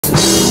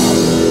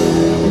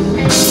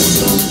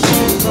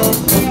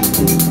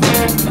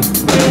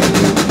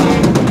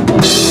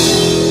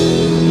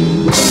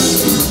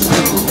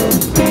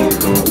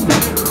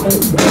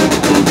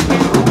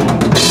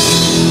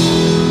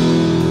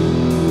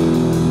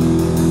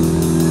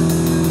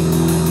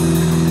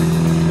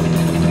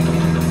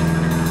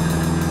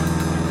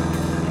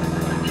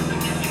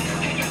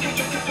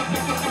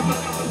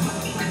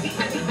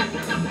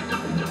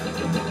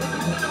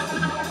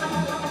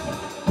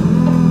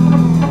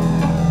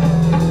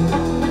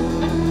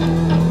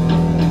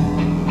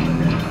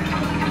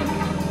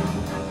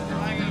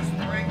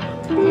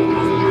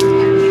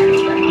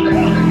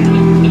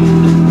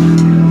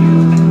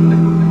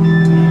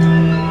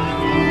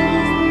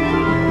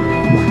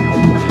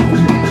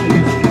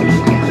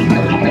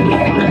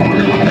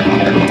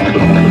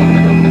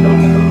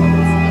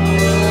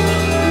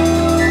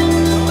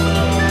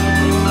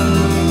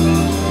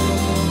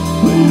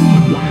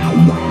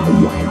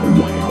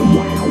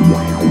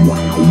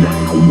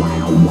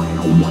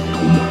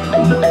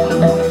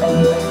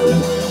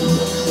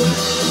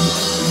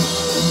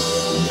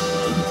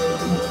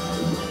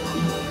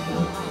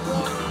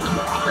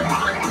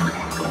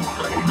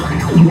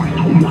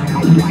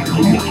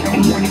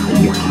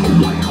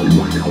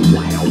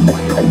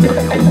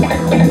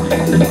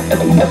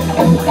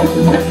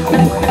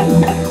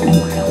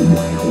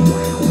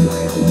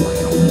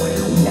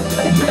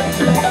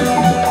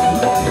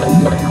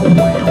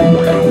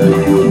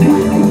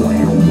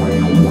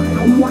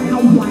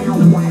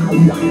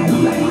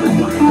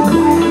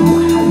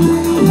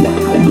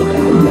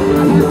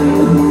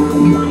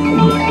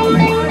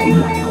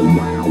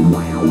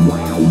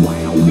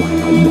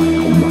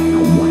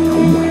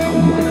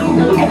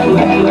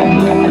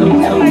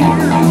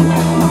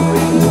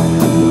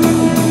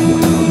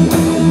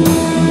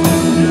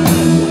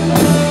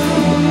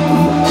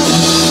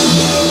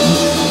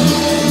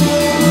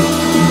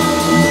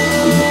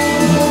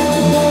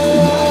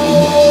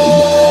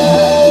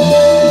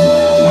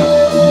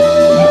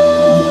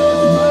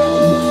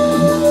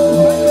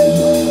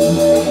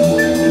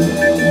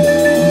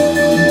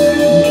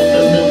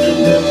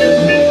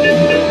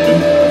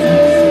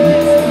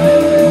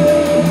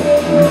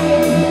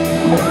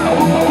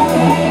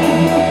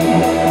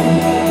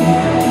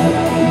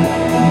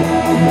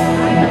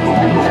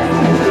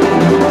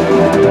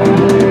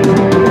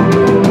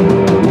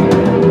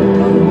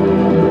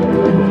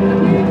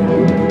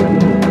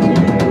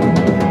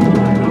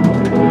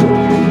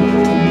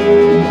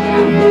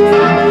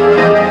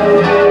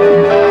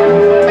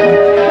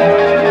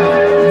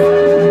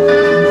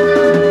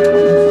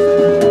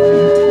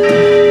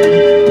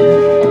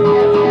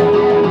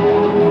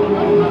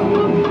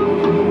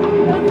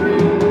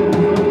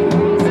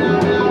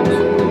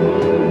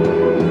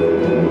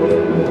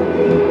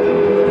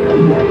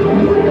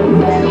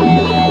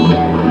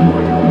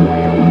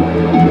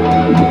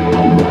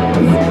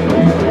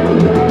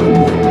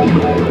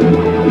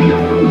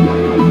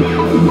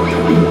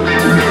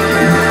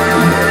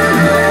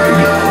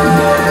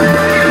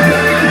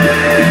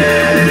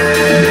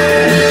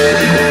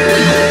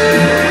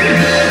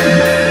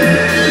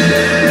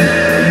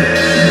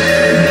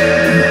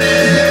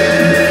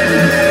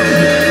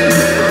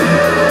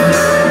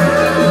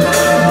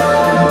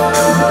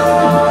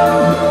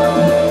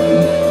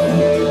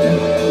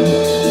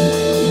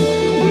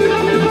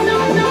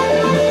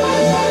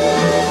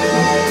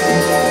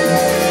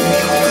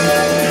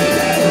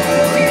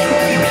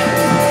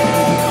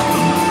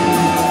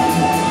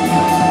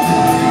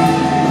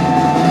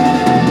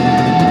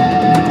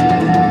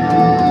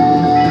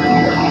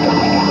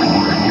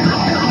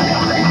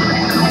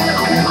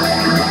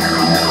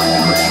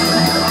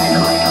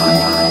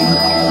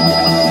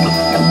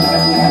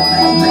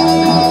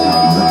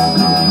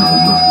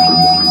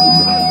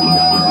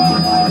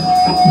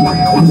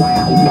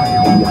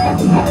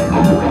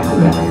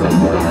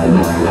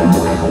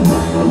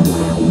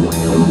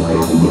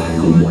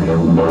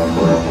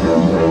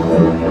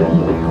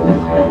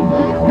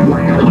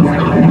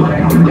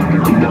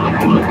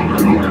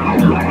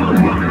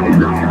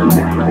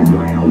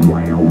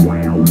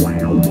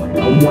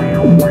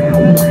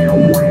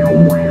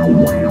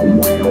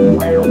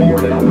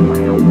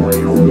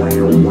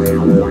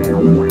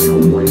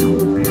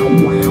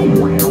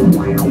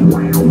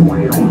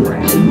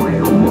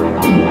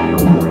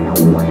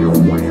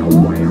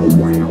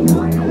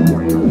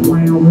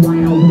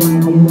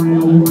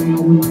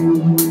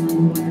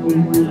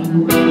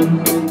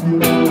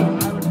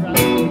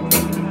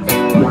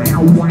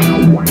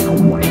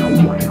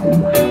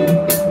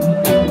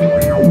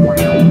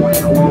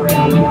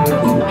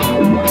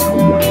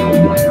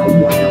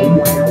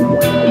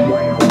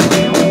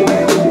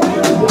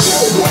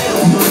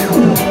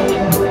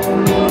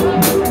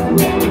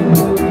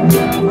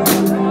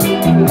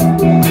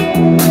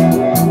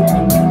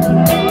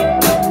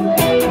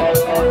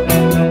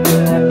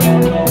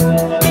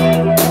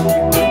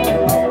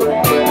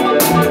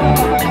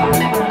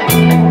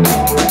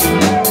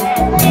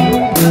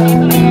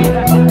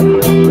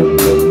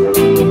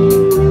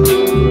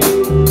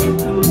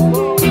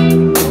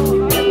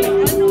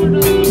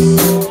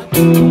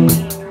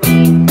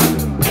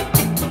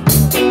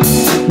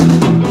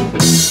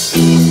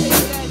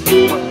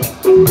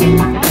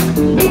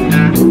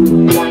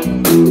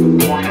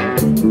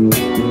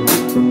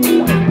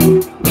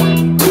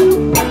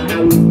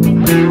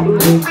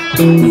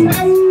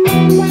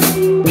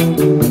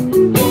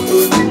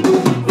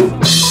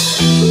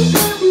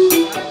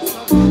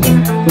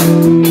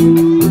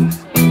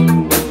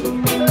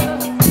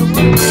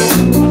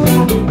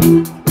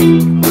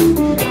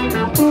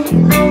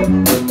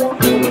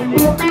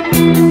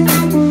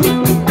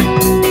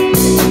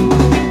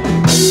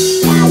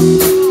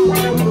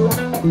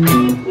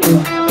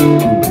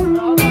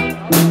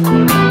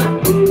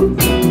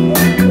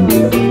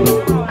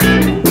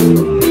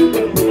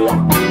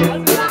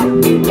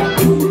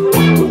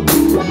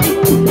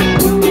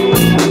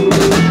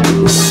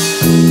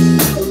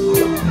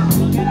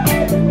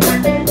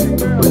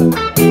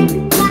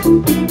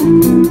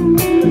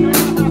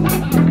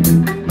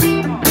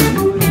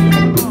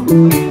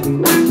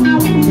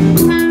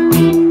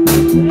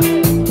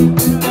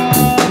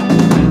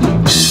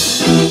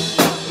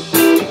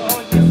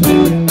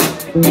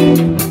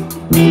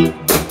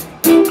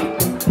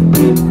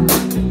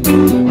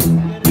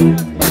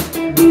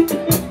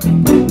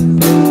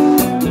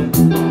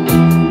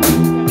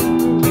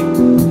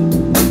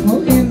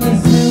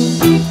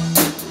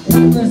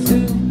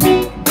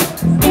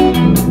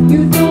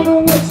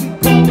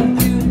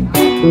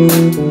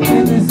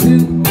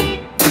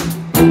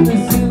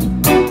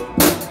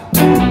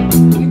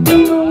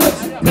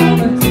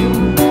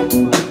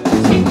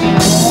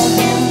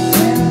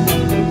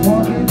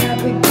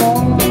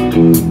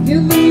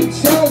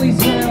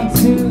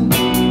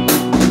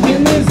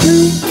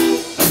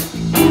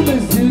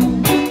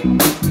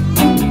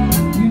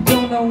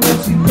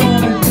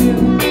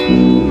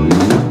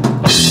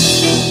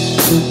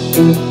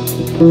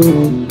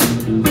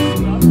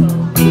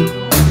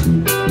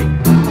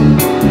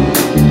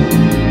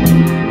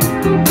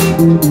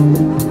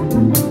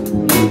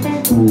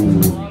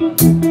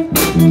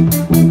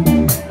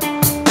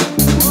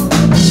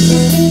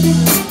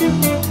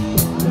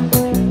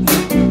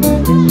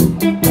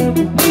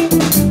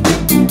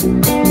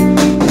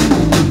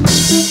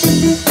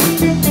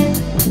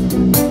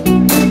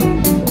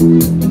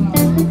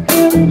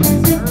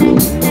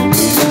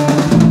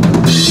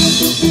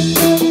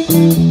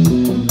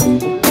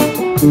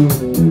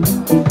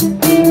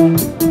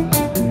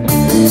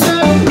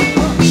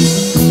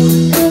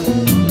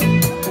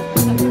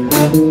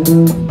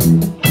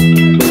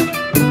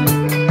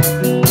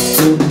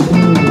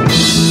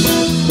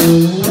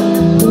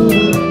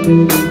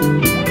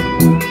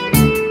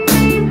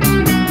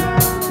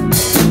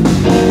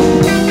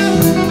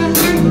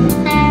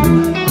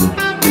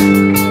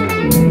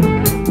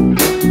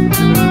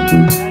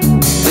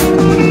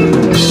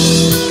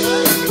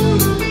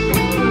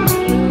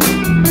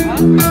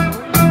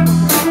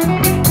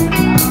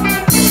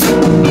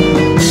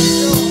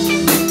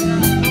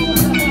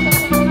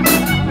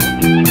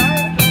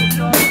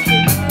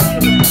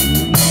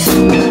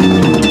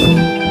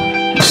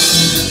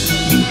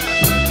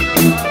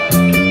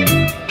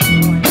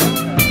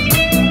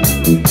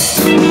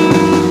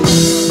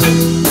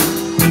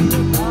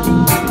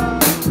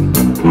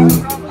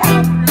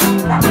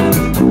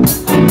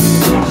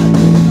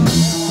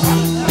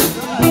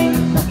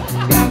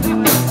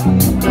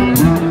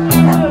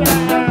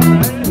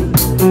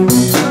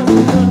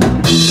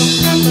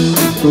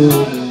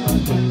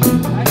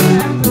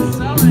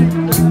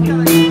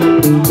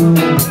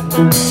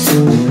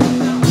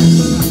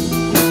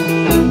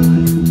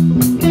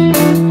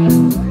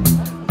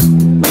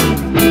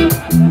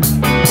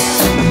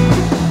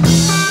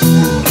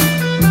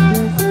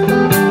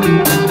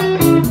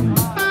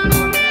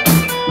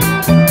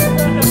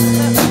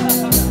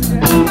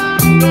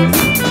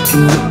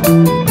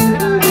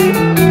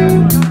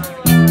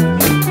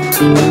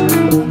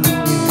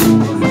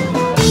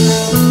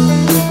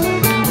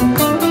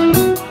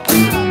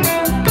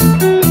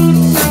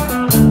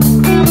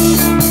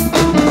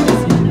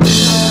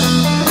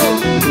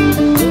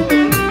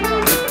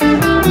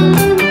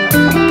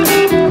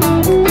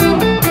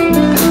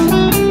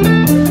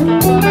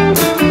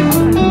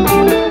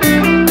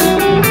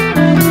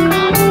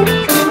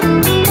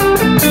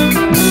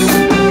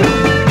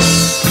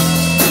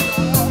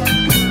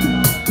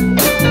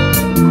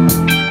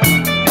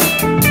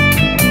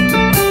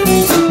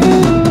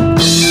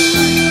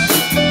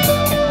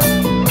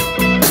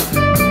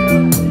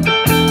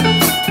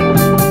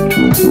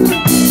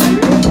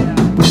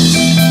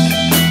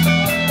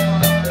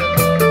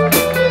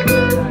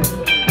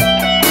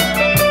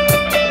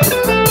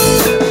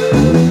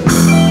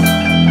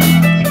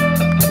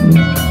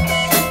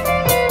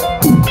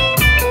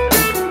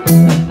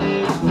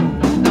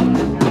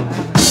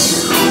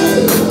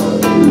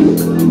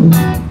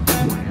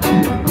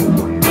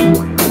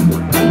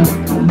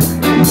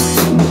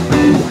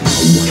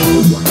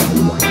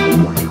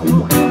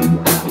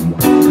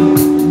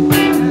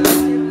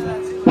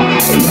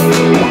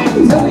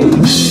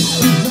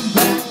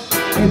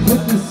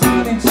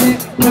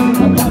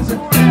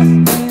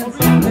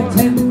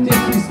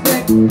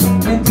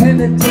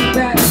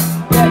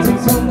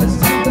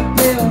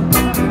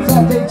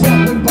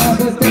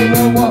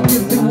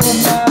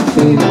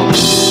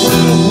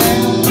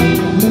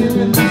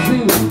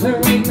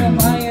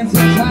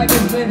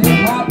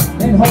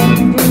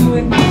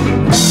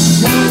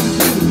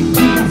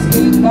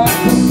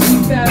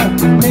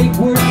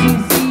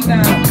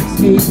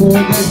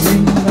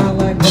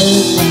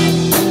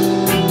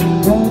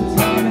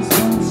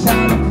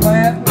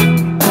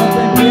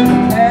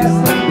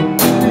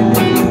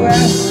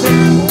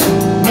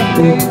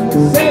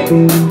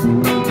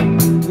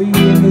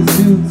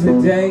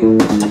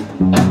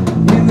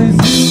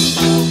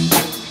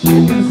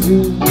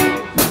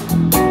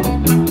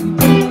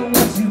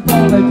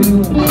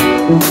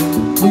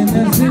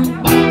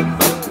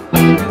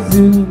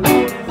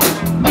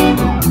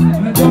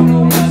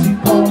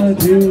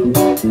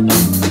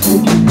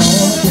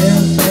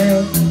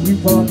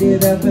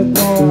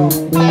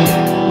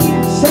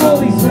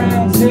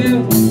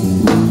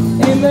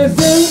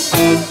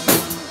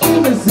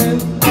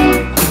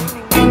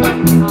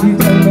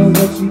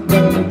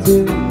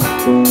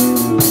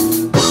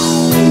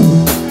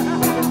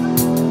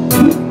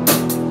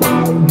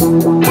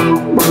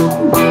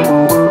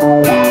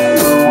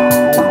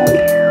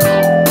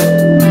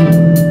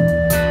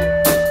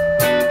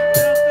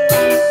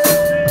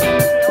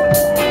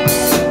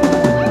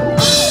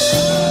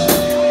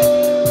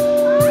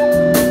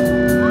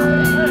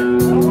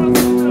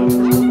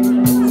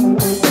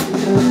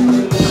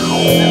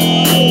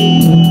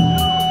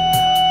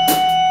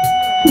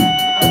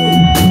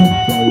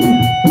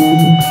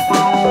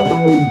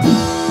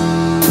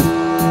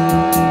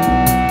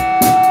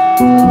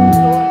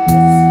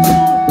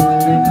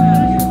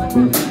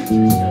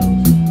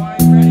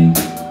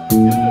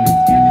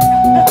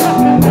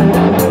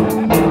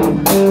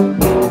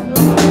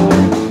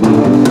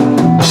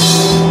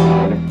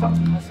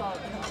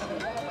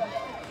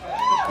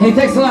Hey,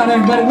 thanks a lot,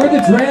 everybody. We're the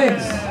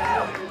Dregs.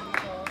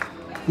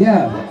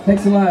 Yeah,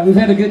 thanks a lot. We've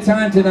had a good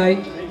time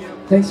tonight.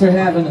 Thanks for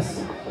having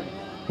us.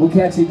 We'll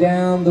catch you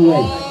down the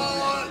way.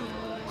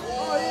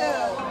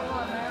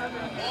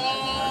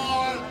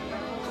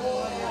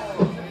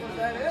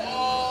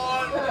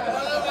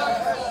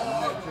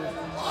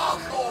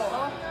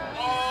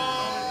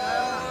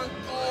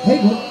 Hey,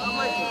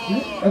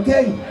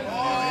 okay.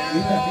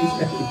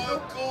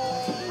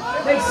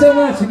 Thanks so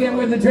much. Again,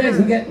 we're the Dregs.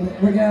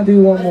 We're gonna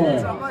do one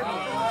more.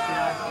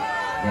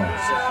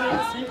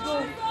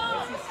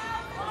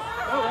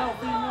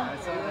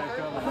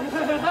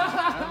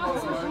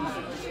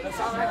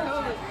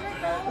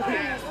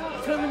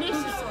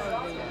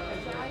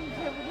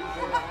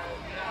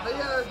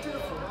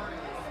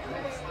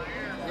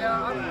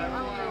 Yeah. I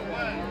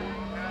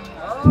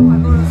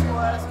go to school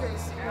at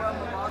SKC. I'm a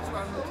boxer. I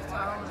moved to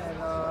town, and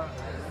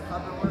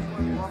I've been working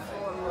with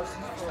Buffalo and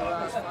Russians for the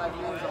last 5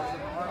 years. I was in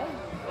the Army.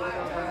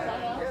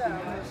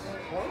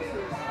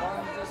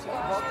 I'm just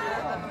walking in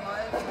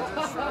life and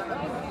just trying to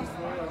make things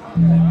for it. I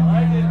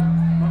like it.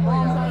 My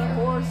mom's on a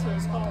horse, so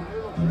it's called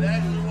Little Bridge.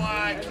 That's why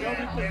I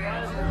can't get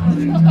out of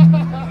here.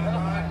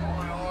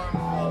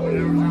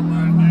 Whatever I'm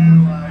going to do,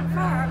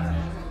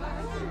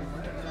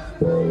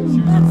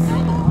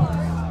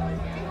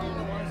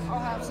 I'll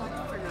have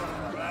something figured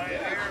out. Right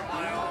here,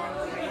 my arm.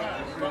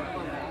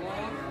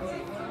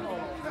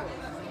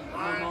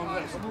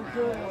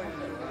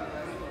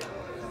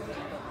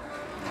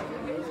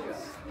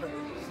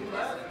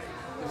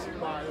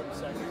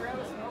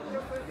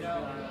 You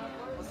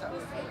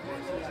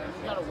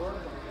got a word?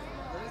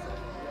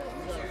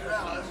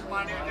 This is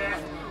my new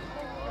dad.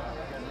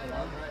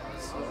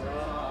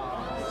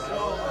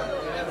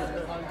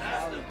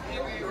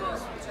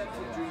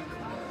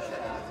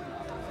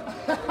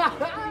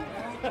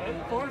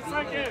 Four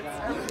seconds.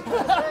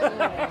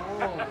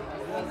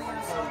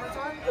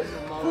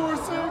 4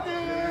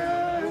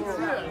 seconds.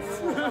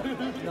 Yes.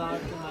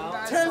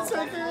 10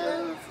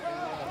 seconds.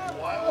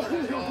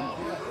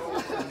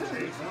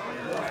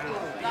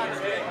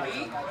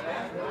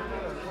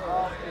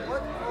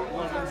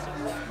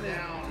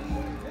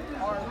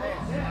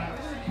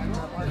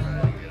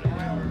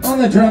 On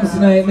the drums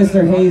tonight,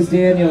 Mr. Hayes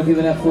Daniel. Give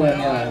it up for him,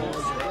 yeah.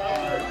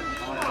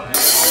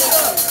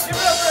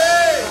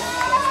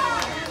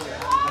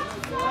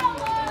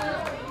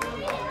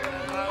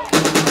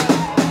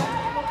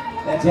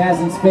 That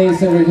Jazz in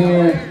Space over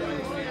here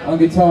on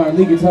guitar,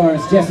 lead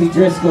guitarist Jesse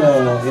Driscoll.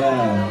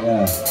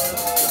 Yeah.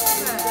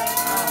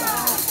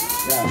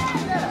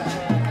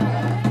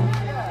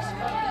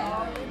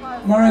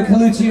 Mario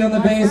Colucci on the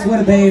bass.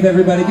 What a babe,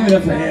 everybody. Give it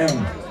up for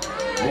him.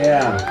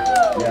 Yeah.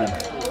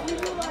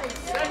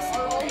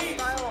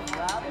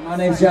 My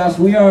name's Josh.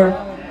 We are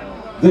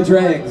the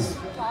Dregs.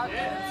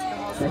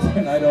 For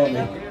tonight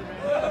only.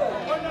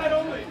 One night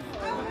only.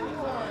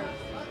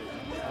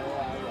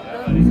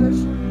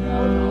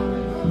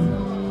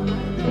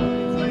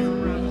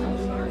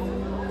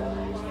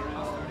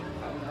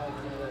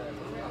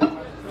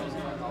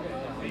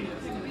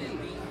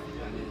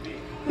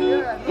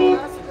 Yeah, no,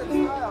 that's a good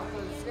style,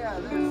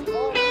 because, there's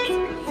always,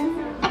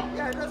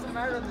 it doesn't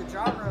matter the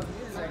genre of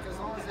music, as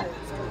long as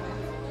it's good.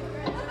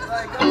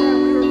 Like, we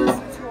were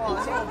listening to a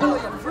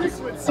billion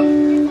frequency,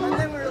 and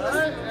then we were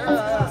listening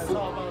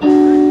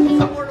to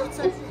some word of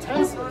technique,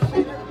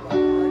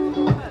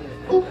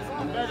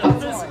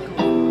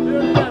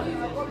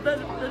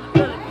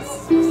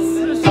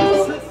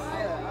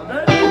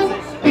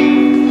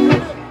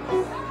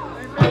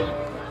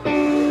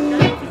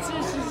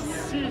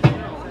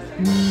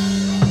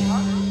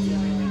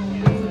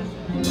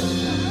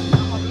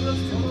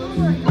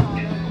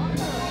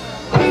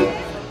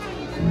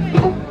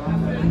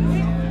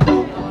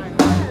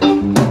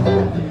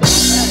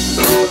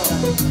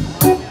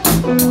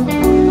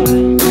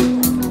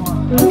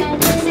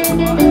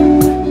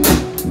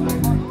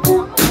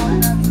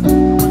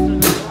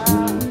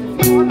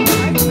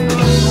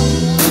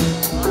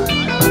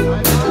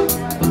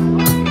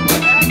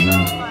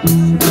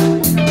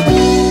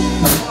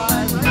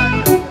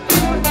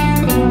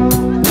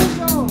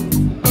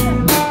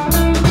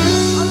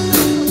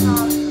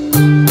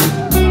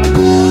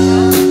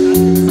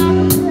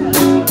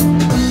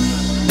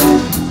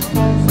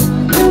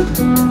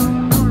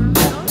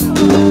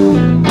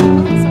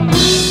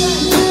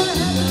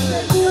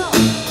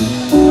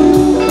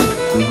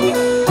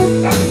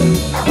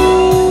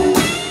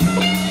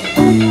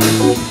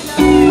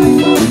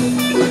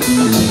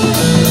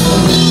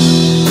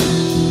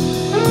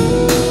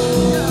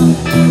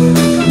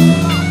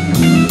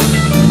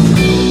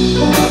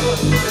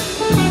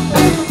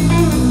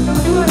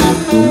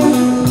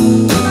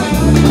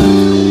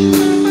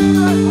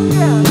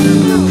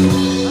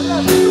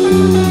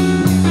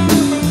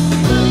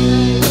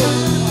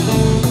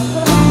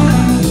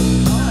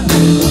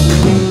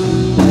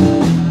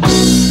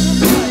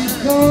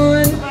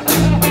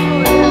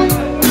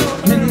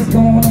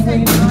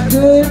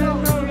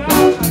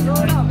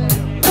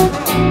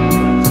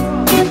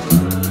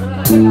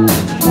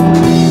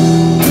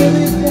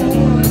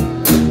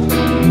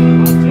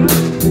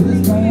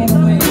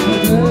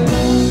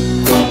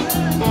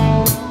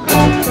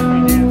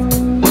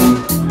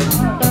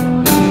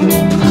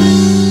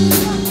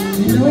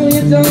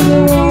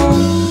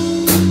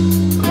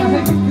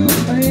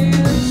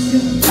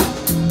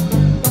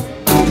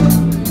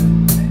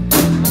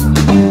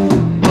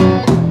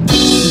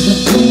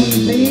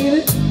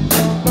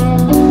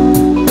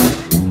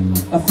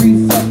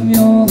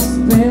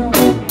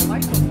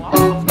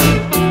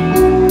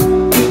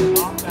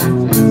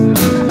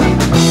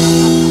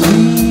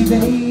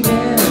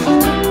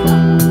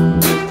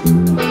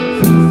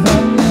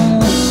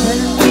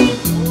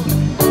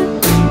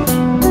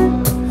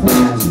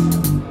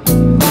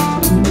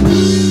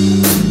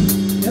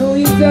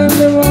 done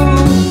me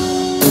wrong.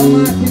 All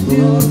I can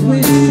do is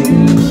wish you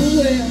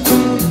well.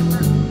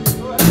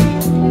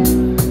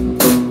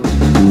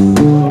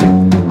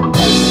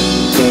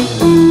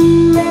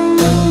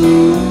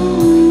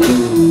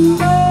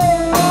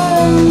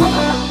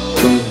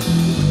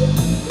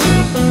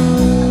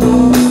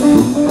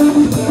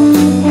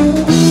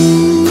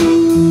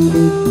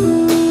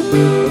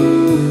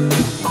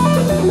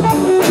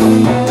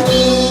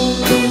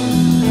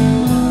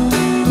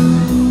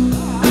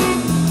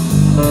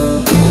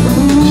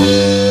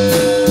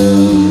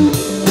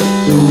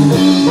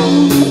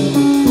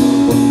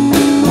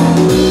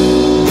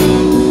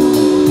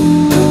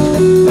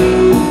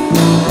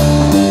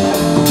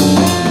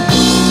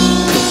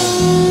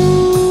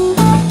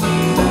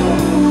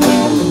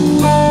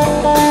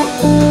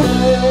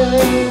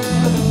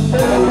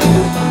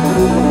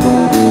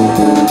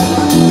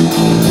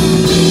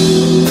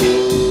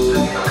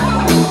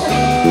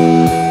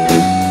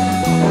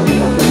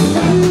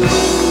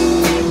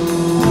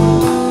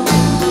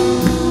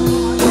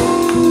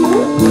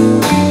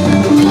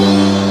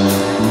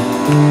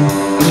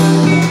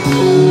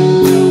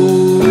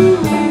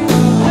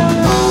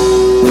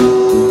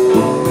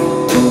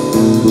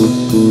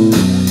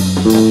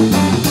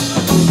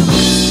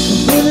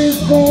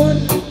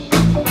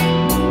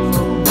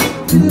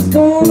 It's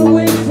gone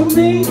away from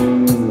me.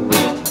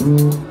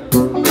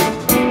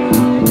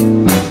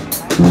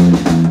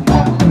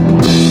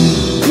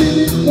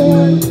 It's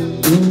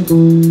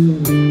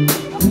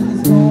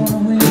gone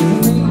away from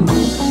me.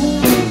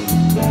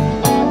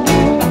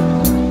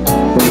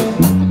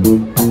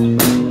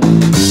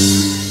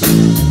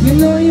 You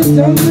know you've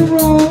done me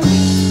wrong.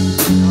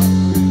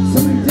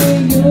 Someday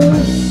you'll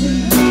see.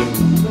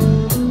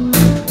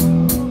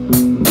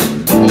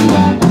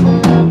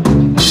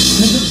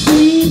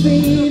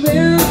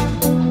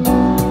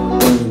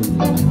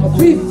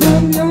 Free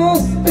from your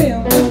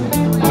spell.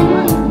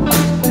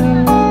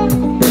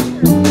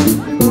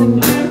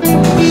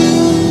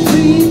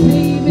 Free,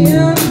 baby.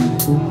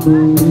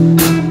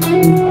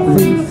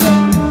 Free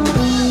from.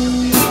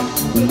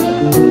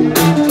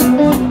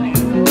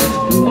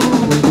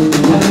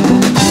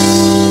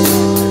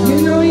 You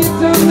know you've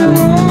done me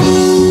wrong.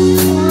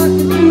 All I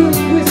can do is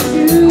wish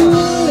you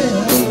well.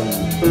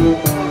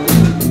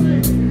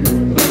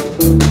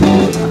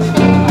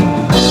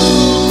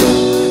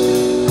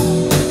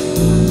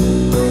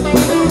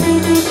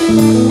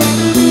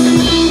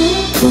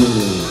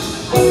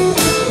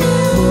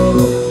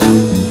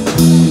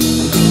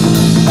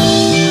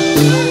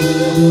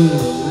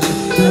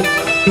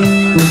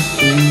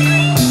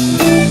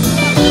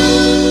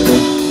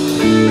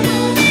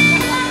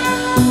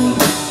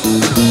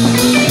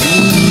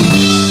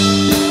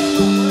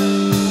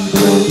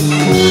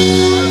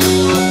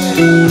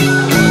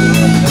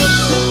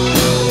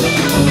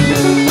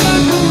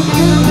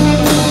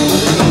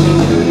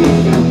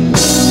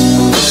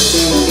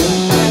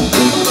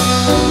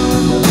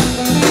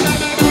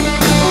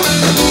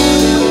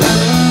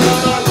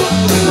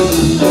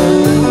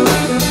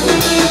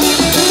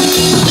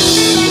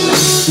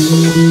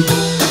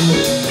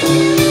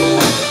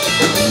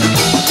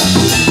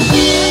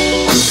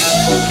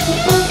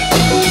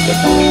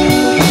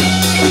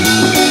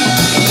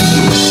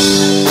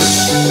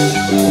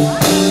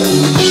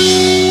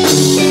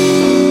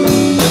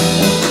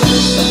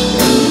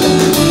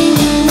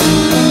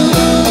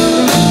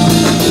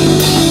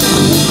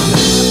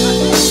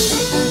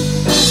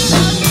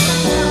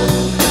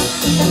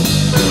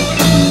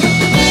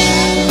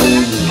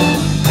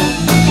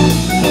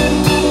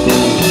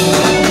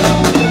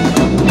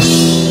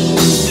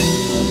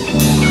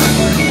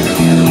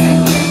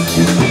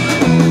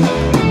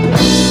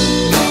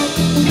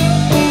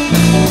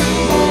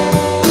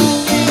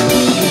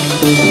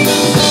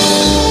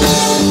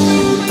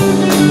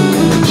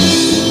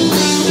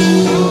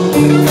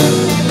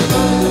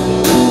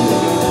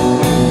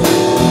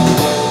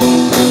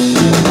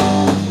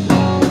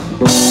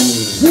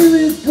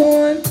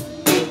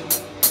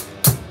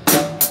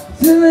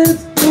 Till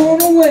it's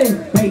gone away,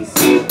 bass.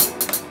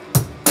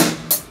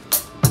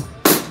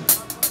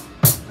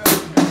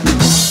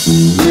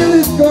 Till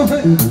it's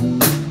gone.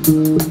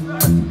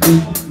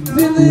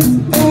 Till it's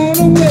gone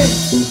away.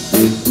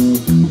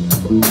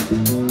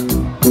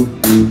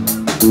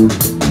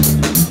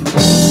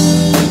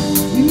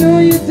 You know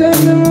you've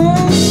done me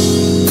wrong.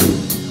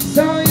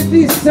 Sorry if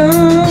you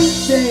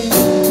someday,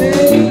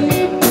 baby.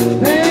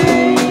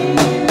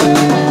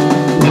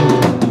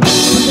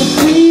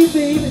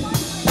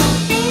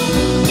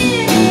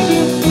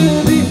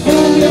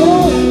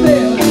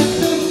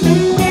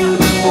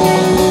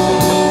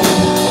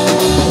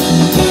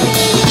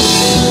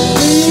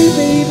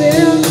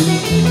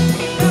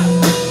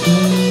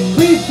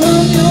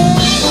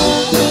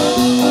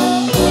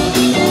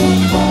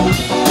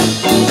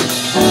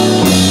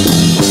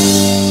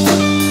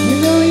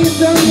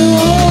 Done me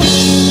wrong,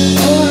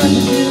 all I can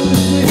do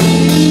is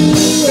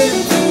wish you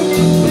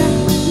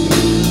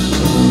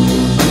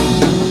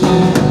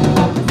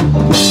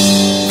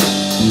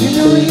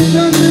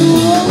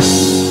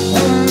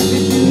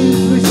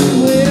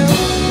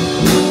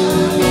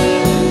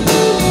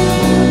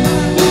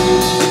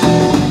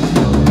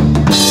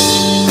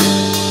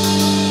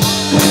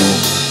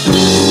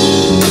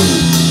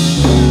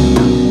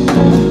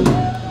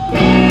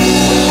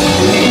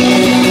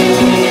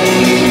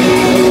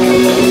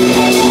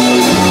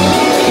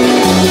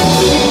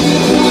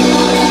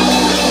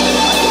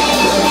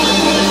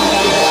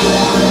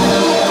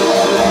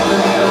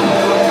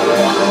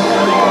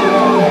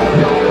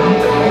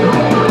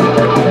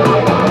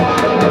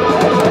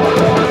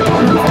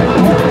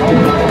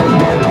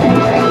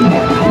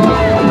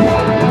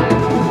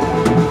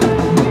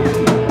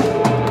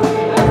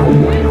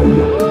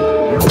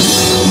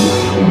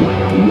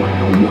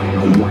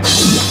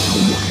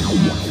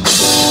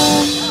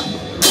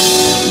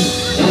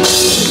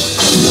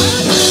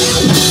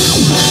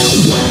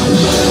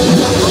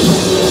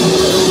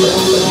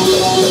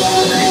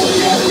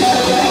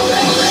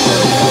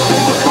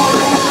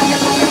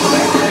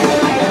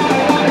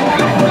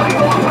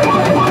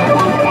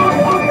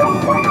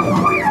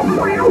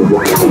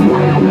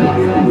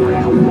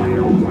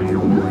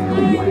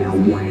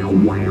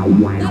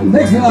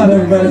Thanks a lot,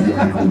 everybody.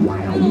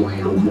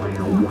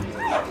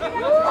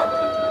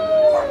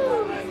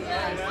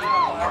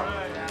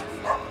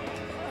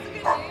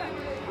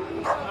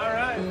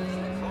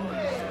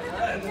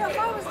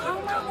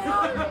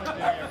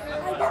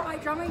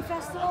 Drumming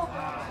festival,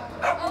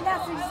 and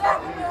that's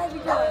exactly what I'd be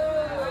doing.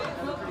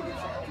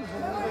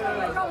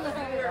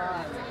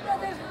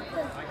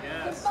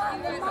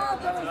 The mall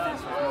drumming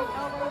festival.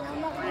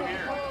 I'm not going to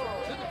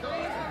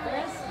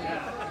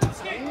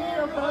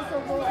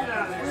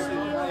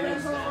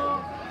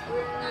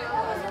that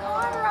was in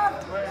honor of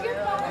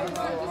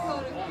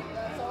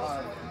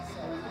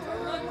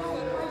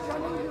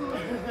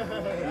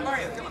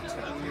Mario, come on,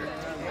 sit up here.